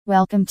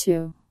Welcome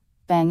to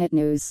Bang It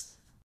News.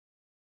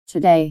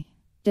 Today,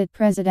 did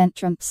President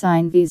Trump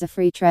sign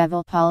visa-free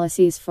travel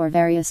policies for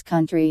various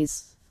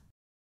countries?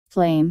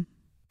 Claim.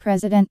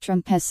 President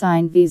Trump has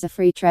signed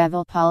visa-free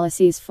travel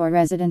policies for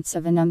residents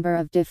of a number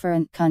of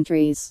different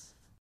countries.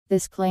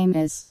 This claim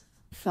is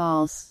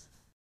false.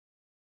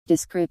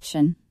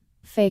 Description.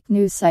 Fake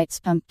news sites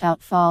pumped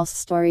out false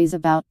stories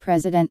about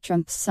President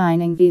Trump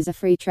signing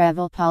visa-free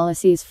travel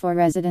policies for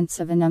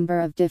residents of a number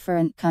of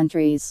different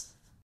countries.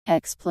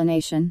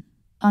 Explanation.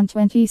 On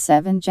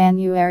 27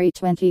 January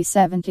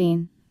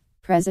 2017,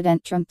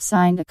 President Trump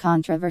signed a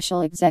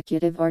controversial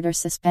executive order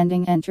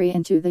suspending entry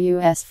into the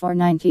U.S. for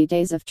 90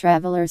 days of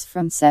travelers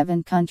from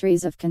 7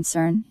 countries of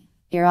concern: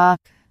 Iraq,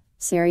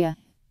 Syria,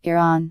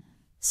 Iran,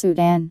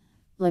 Sudan,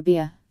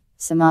 Libya,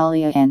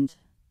 Somalia, and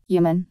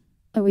Yemen.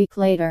 A week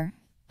later,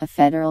 a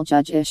federal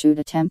judge issued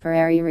a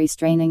temporary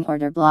restraining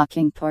order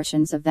blocking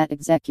portions of that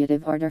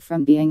executive order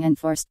from being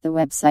enforced. The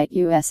website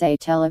USA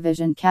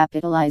Television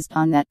capitalized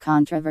on that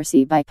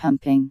controversy by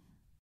pumping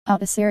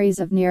out a series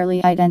of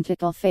nearly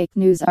identical fake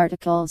news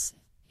articles,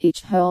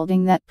 each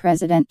holding that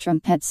President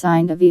Trump had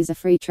signed a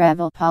visa-free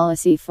travel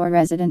policy for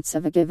residents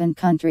of a given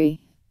country,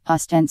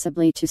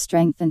 ostensibly to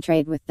strengthen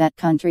trade with that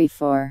country.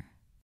 For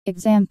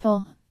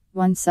example,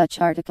 one such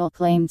article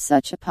claimed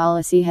such a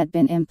policy had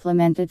been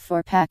implemented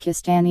for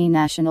Pakistani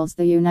nationals.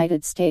 The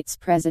United States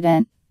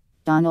President,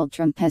 Donald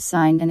Trump, has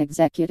signed an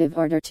executive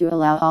order to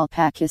allow all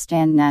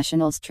Pakistan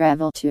nationals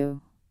travel to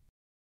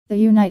the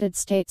United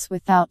States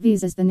without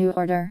visas. The new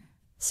order,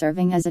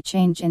 serving as a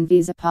change in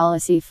visa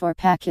policy for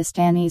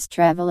Pakistanis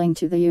traveling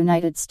to the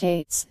United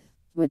States,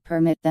 would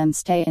permit them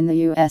stay in the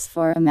U.S.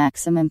 for a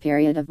maximum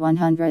period of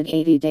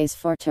 180 days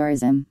for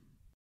tourism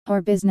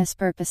or business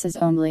purposes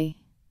only.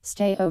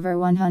 Stay over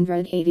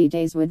 180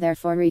 days would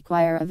therefore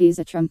require a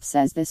visa. Trump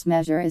says this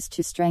measure is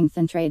to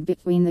strengthen trade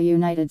between the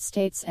United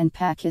States and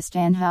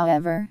Pakistan.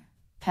 However,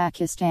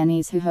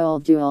 Pakistanis who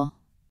hold dual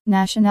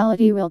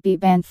nationality will be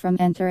banned from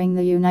entering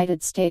the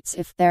United States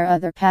if their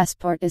other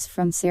passport is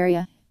from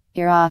Syria,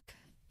 Iraq,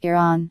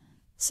 Iran,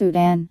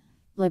 Sudan,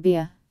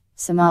 Libya,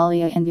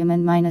 Somalia, and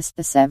Yemen, minus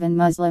the 7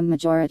 Muslim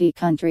majority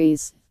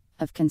countries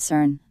of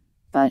concern.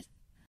 But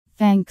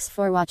thanks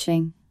for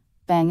watching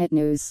Bang It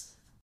News.